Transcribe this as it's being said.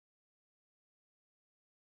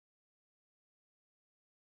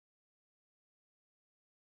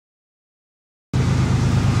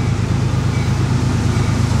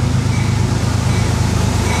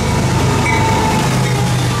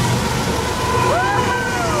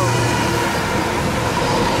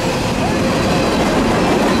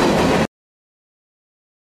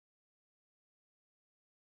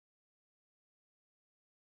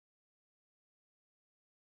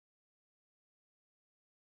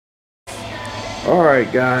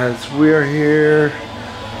Alright guys, we are here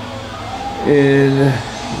in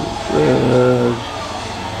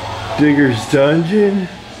Digger's Dungeon.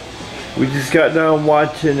 We just got done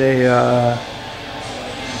watching a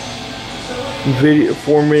video,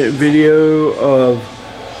 4-minute video of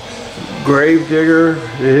Gravedigger,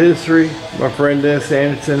 the history. My friend Dennis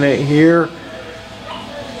Anderson ain't here.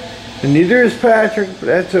 And neither is Patrick, but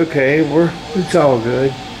that's okay. It's all good.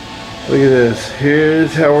 Look at this.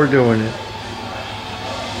 Here's how we're doing it.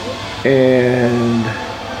 And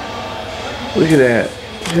look at that.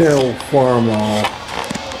 Hell farm all.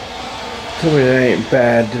 Tell me that ain't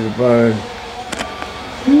bad to the bone.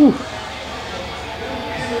 Whew.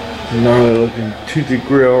 Gnarly looking toothy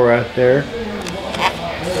grill right there.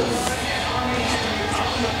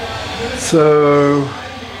 So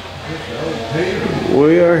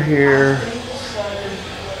we are here.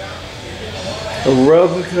 A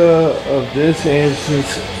replica of this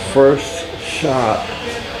Anderson's first shot.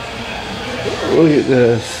 Look at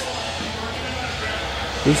this.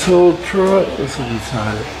 This whole truck. Let's look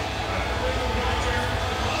inside it.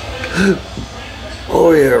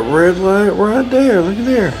 Oh yeah, red light right there. Look at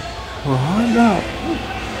there. Well, hot up.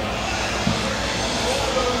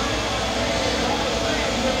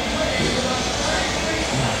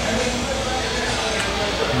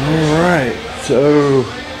 Alright, so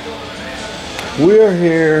we are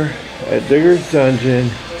here at Digger's Dungeon.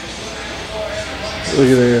 Look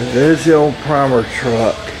at there. There's the old primer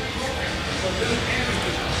truck.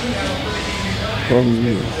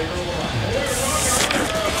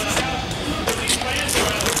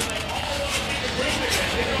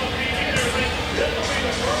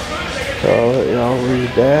 I'll let y'all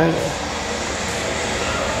read that.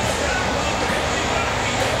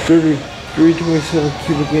 327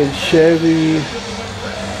 cubic inch Chevy.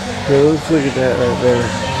 Yeah, let's look at that right there.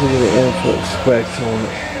 Look at the input specs on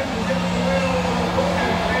it.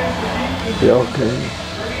 Y'all can.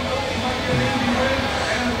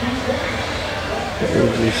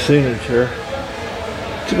 There's the signature.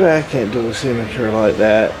 Too bad I can't do a signature like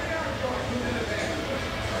that.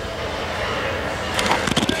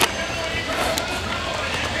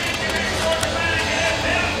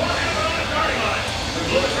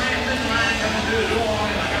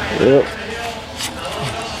 Yep.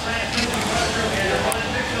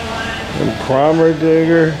 And primer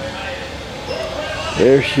digger.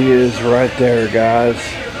 There she is right there, guys.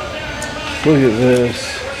 Look at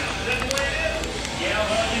this.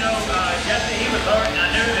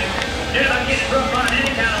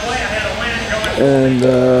 And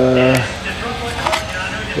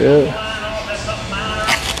yeah.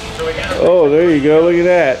 Oh, there you go. Look at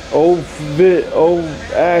that. Old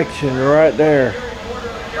action right there.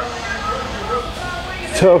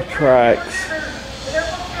 Tough Tracks.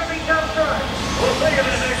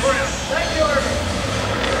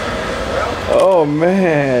 Oh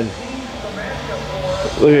man.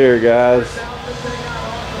 Look here, guys.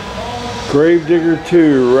 Gravedigger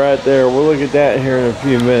 2 right there. We'll look at that here in a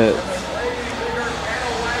few minutes.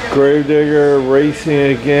 Gravedigger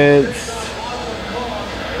racing against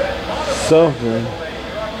something.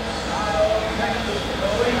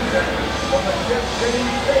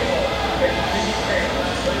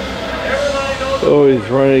 Oh, he's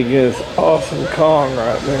running against Awesome Kong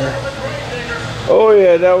right there. Oh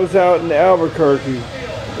yeah, that was out in Albuquerque.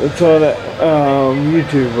 It's on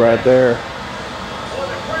YouTube right there.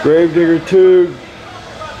 Gravedigger 2,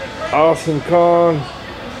 Awesome Kong.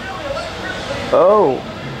 Oh,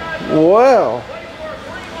 wow.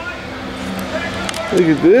 Look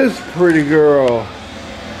at this pretty girl.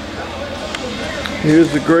 Here's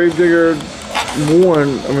the Gravedigger 1.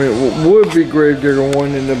 I mean, it would be Gravedigger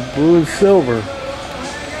 1 in the blue and silver.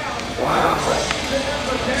 Wow.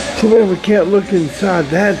 Too bad we can't look inside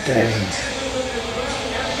that thing.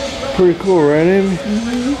 Pretty cool, right, Amy?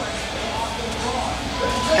 Mm-hmm.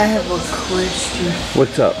 I have a question.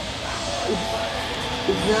 What's up?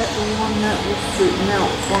 Is that the one that was sitting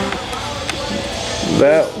out front?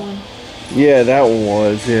 That one? Yeah, that one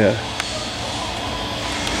was, yeah.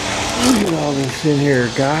 Look at all this in here,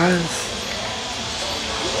 guys.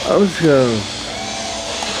 I'm just gonna...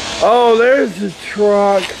 Oh, there's the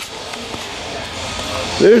truck.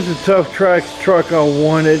 There's the Tough Tracks truck I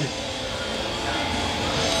wanted.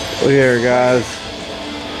 Look here, guys.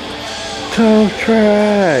 Tough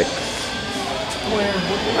Tracks.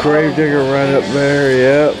 Gravedigger right up there,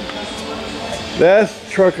 yep. That's the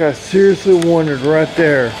truck I seriously wanted right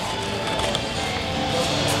there.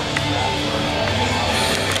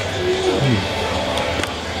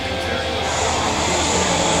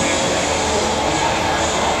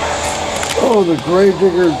 Oh, the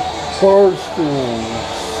Gravedigger bar stools.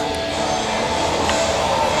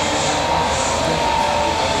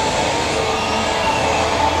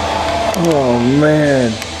 Oh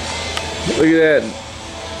man. Look at that.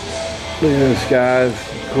 Look at this, guys.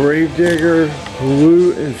 Gravedigger,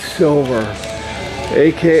 blue and silver.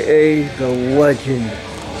 AKA the legend.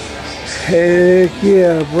 Heck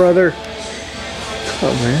yeah, brother.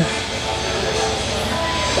 Oh man.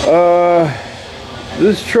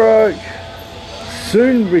 This truck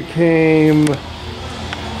soon became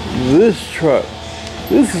this truck.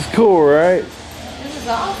 This is cool, right? This is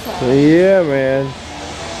awesome. Yeah, man.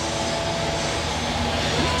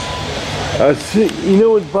 You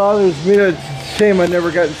know what bothers me? It's a shame I never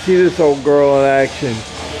got to see this old girl in action.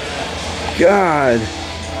 God.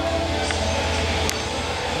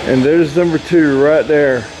 And there's number 2 right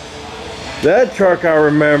there. That truck I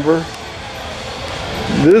remember.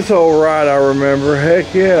 This old ride I remember.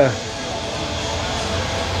 Heck yeah.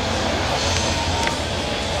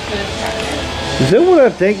 Is that what I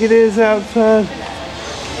think it is outside?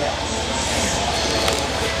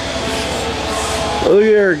 Look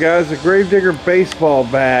at there, guys, a Gravedigger baseball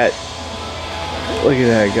bat. Look at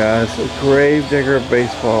that, guys, a Gravedigger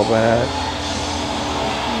baseball bat.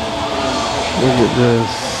 Look at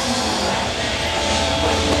this.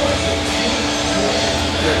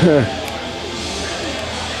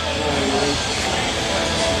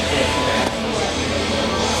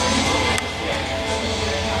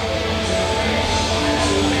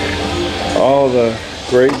 All the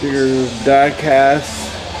Gravedigger die casts.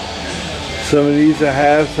 Some of these I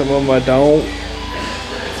have, some of them I don't.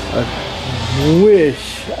 I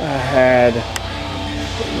wish I had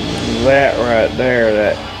that right there,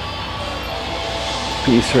 that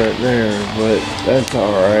piece right there, but that's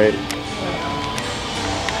alright.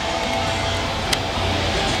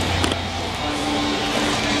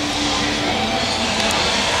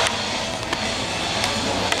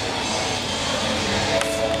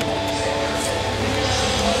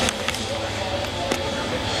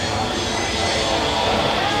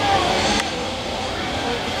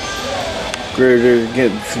 Gravedigger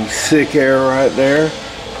getting some sick air right there.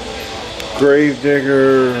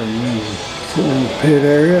 Gravedigger in the pit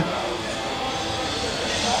area.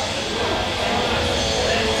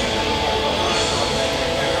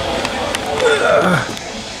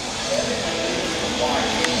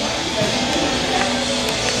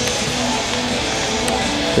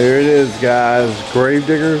 There it is, guys.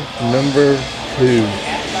 Gravedigger number 2.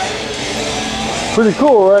 Pretty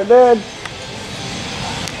cool, right, Dad?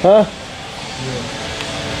 Huh?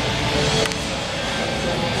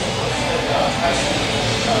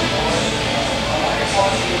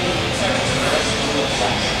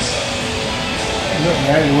 Look,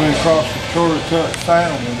 man, you went across the shorter cut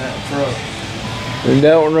sound in that truck. And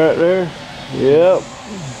that one right there? Yep.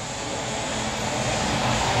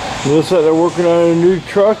 Looks like they're working on a new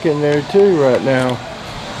truck in there too right now.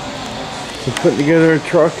 They're putting together a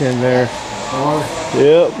truck in there.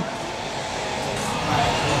 Yep.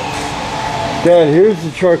 Dad, here's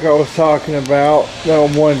the truck I was talking about that I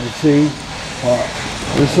wanted to see.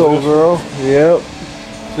 This old girl. Yep.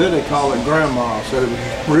 Said they call it Grandma. Said it was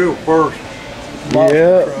real first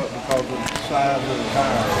Yep. truck because of the size of the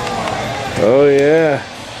tire. Oh yeah.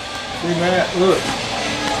 See, Matt, look.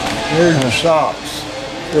 There's the shocks.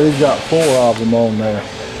 He's got 4 of them on there.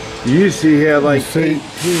 You used to have like see, 18.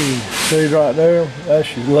 See right there?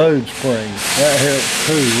 That's your load spring. That helps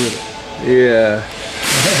too with it. Yeah.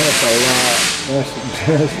 That's a lot. That's a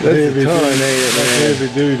ton, ain't it, man? That's heavy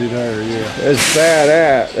duty there, yeah. That's bad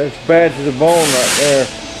at. That's bad to the bone right there.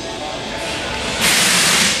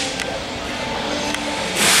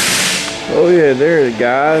 Oh yeah, there the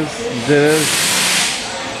guys. Dennis,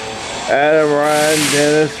 Adam, Ryan,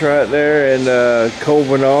 Dennis right there, and Cole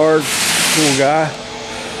Bernard, cool guy.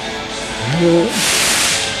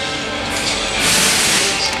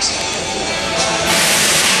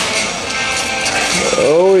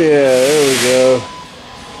 Oh yeah, there we go.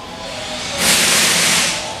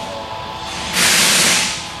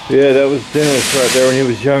 Yeah, that was Dennis right there when he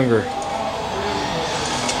was younger.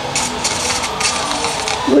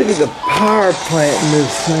 Look at the power plant in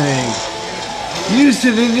this thing. Used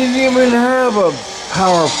to, they didn't even have a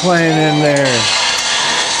power plant in there.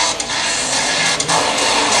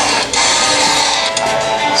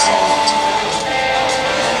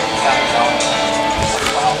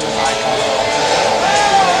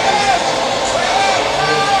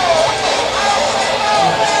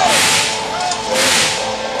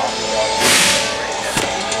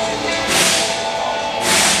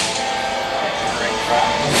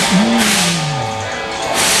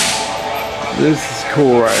 This is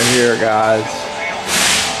cool right here, guys.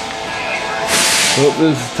 Well,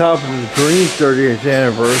 this is top of the Dream 30th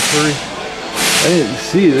anniversary. I didn't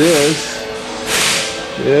see this.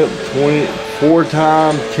 Yep,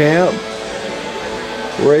 24-time champ.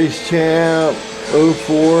 Race champ,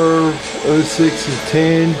 04, 06, and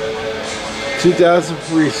 10. 2000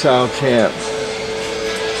 freestyle champ.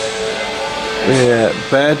 Yeah,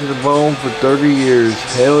 bad to the bone for 30 years.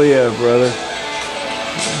 Hell yeah, brother.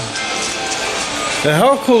 Now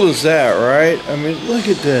how cool is that, right? I mean, look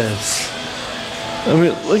at this. I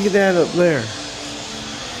mean, look at that up there.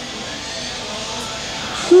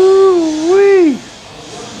 Woo-wee.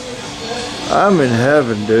 I'm in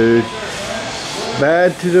heaven, dude.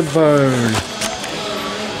 Bad to the bone.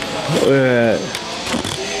 Look at that.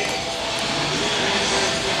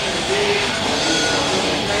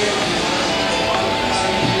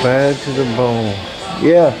 Bad to the bone.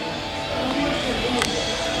 Yeah.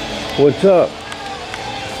 What's up?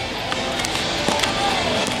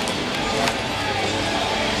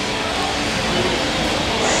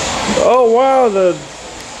 Oh wow,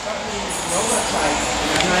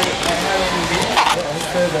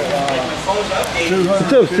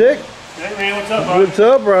 what's up, Sick? Hey man, what's up, bud? What's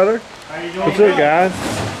up, brother? How you doing? What's up, guys?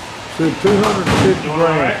 So 250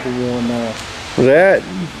 grand for one now. For that?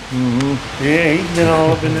 Yeah, he's been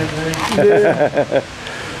all up in that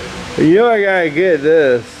thing. You know I gotta get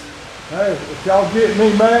this. Hey, if y'all get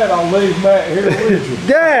me mad, I'll leave Matt here with you.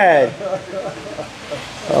 Dad!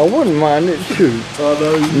 I wouldn't mind it too.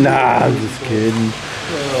 Nah, I'm just kidding.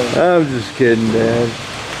 I'm just kidding, Dad.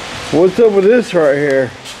 What's up with this right here?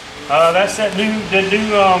 That's that new,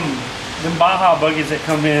 them Baja buggies that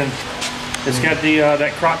come in. It's got the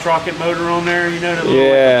that crotch rocket motor on there, you know, that little,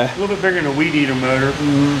 Yeah. a little bit bigger than a weed eater motor.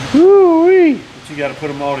 Woo-wee! But you got to put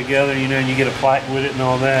them all together, you know, and you get a plaque with it and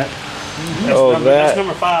all that. Oh, That's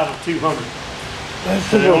number 5 of 200. That's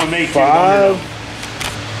So they only made 2 5?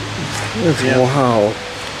 That's Yeah. wow.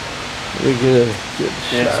 We get a good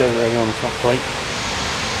Yeah, it shot. says right on the front plate.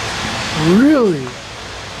 Really?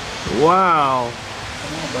 Wow.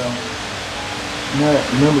 Matt,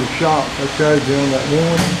 remember the shots I showed you on that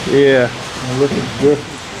one? Yeah. And look at the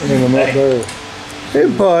difference in them up there. Hey,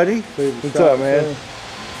 buddy. See the What's shots up, man?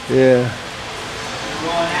 there? Yeah.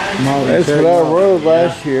 Molly That's said what I no. rode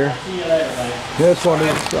last year. That's what I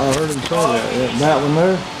heard him say that. That one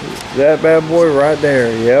there? That bad boy right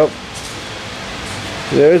there. Yep.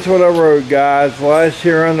 There's what I rode, guys, last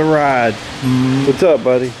year on the ride. What's up,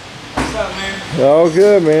 buddy? What's up, man? All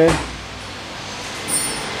good, man.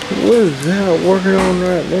 What is that working on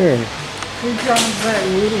right there? Who drives that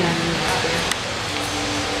William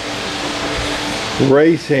out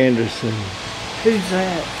Ray Sanderson, there? Who's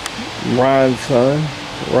that? Ryan's son,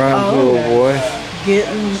 Ryan's Oh. little boy.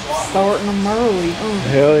 Starting them early. Oh,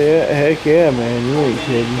 Hell yeah, heck yeah, man. You ain't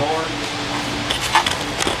kidding.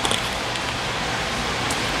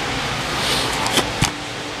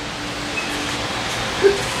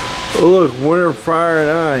 Oh, look, Winter Fire and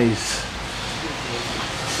Ice.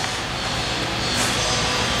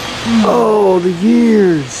 Oh, the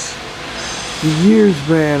years. The years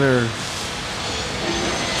banner.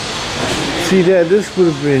 See, Dad, this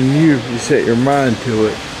would have been you if you set your mind to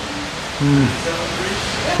it.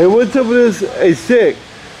 Hey, what's up with this? Hey, Sick.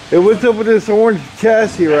 Hey, what's up with this orange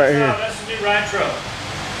chassis right here? That's a new ride truck.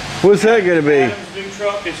 What's that gonna be? Adam's new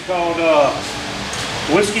truck is called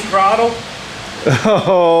Whiskey Throttle.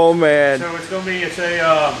 Oh man, So it's going to be, it's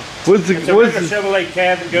a what's regular the Chevrolet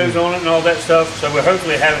cab that goes on it and all that stuff. So we'll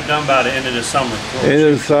hopefully have it done by the end of the summer. end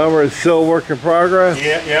of the summer? It's still a work in progress.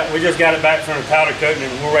 Yeah, we just got it back from the powder coating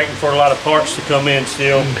and we're waiting for a lot of parts to come in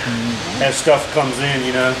still as stuff comes in,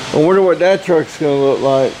 you know. I wonder what that truck's gonna look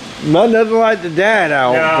like. Nothing like the Dad,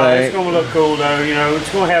 I No, don't it's think. going to look cool though, you know.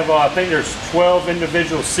 It's going to have, I think there's 12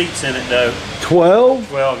 individual seats in it though. 12?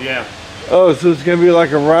 12, yeah. Oh, so it's gonna be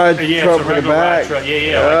like a ride Yeah, truck it's a with the regular ride back. truck.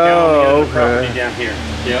 Yeah, like down on the Oh, other property okay. down here.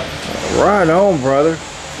 Yep. Right on, brother.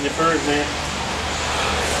 The first, man.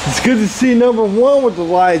 It's good to see number 1 with the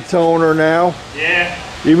lights on her now. Yeah.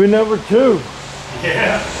 Even number 2.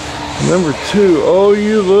 Yeah. Number 2. Oh,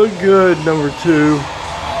 you look good, number 2.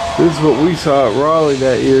 This is what we saw at Raleigh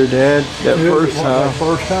that year, Dad. That first time.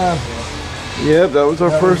 First time. Yep, that was our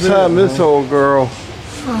That first was it, time, this huh? old girl.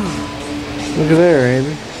 Look at there,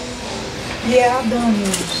 Amy. yeah, I've done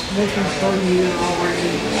this looking for you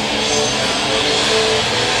already.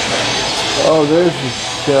 Oh, there's the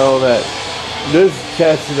shell that, this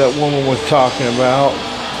chassis that woman was talking about.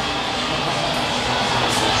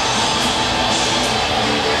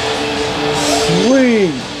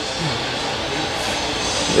 Sweet.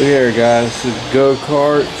 Look here, guys, the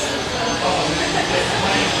go-karts.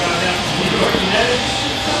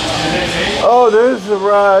 Oh, there's the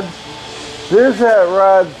ride. There's that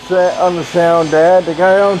ride on the sound, Dad. The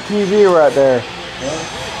guy on TV right there.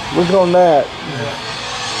 Look on that.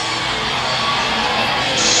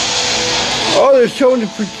 Oh, they're showing the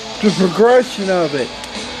progression of it.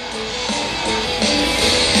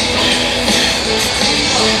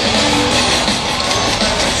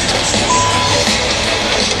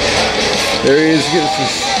 There he is getting some.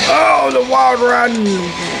 Oh, the wild ride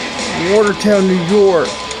in Watertown, New York.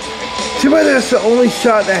 Too bad that's the only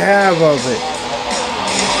shot they have of it.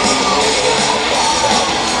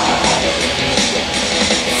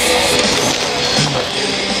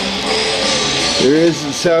 There it is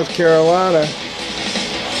in South Carolina.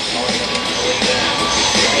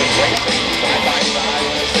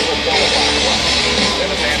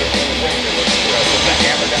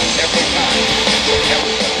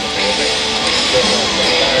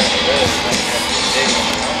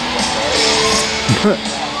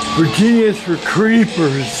 Virginia's for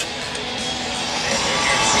creepers.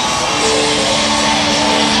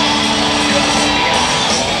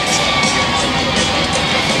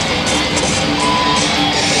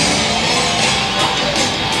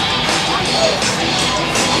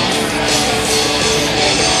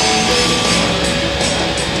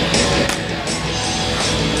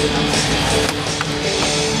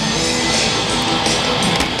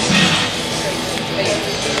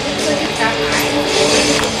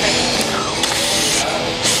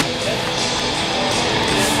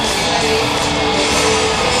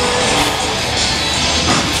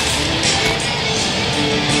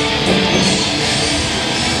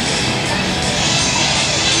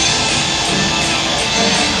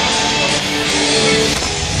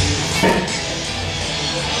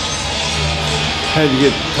 Had to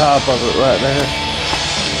get the top of it right there.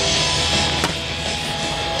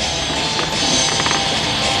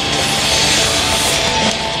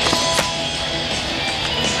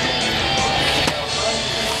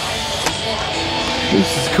 This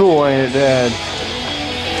is cool, ain't it, Dad?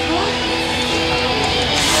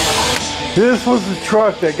 This was the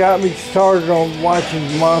truck that got me started on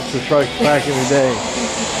watching monster trucks back in the day.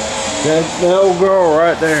 That old girl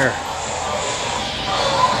right there.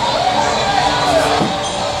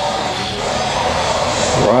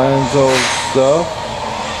 Ryan's old stuff.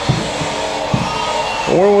 I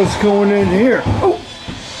wonder what's going in here. Oh!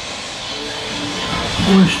 I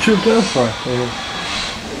was tripped up right there.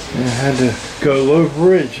 And I had to go low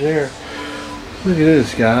bridge there. Look at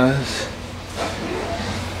this, guys.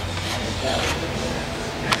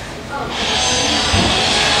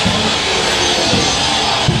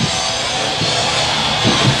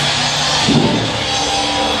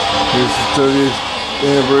 Here's the 30th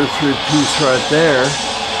anniversary piece right there.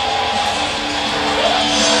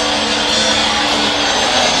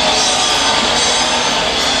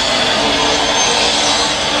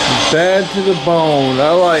 Bad to the bone.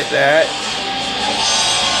 I like that.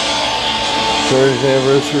 30th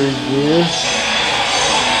anniversary year.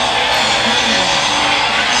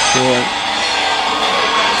 What?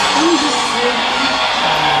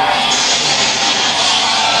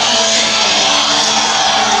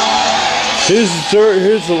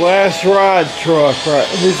 Here's the last ride truck, right?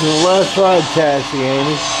 Here's the last ride chassis,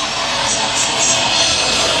 Amy.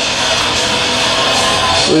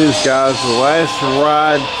 Look at this, guys. The last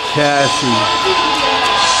ride chassis.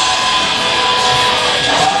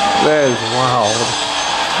 That is wild.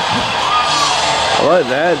 I like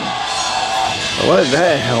that. I like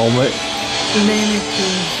that helmet. The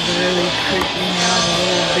mannequin's really creeping out a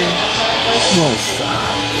little bit. Oh,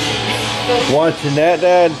 stop. Watching that,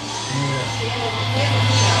 Dad?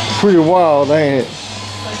 Pretty wild, ain't it?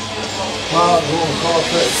 Miles going across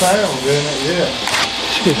that town, didn't it?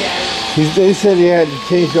 Yeah. They said he had to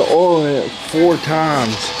change the oil in it 4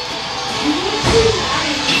 times.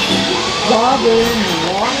 While they're in the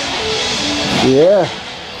water? Yeah.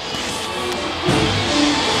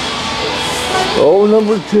 Oh,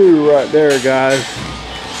 number 2 right there, guys.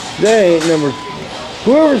 That ain't number.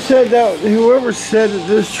 Whoever said that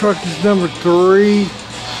this truck is number 3.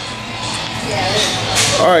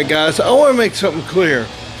 All right, guys. I want to make something clear.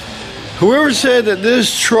 Whoever said that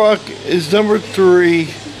this truck is number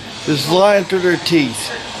 3 is lying through their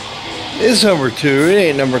teeth. It's number 2. It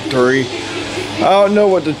ain't number 3. I don't know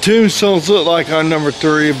what the tombstones look like on number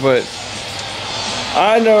 3, but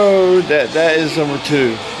I know that that is number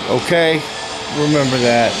 2. Okay? Remember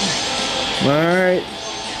that. Alright.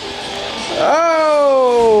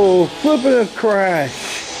 Oh! Flipping a crash.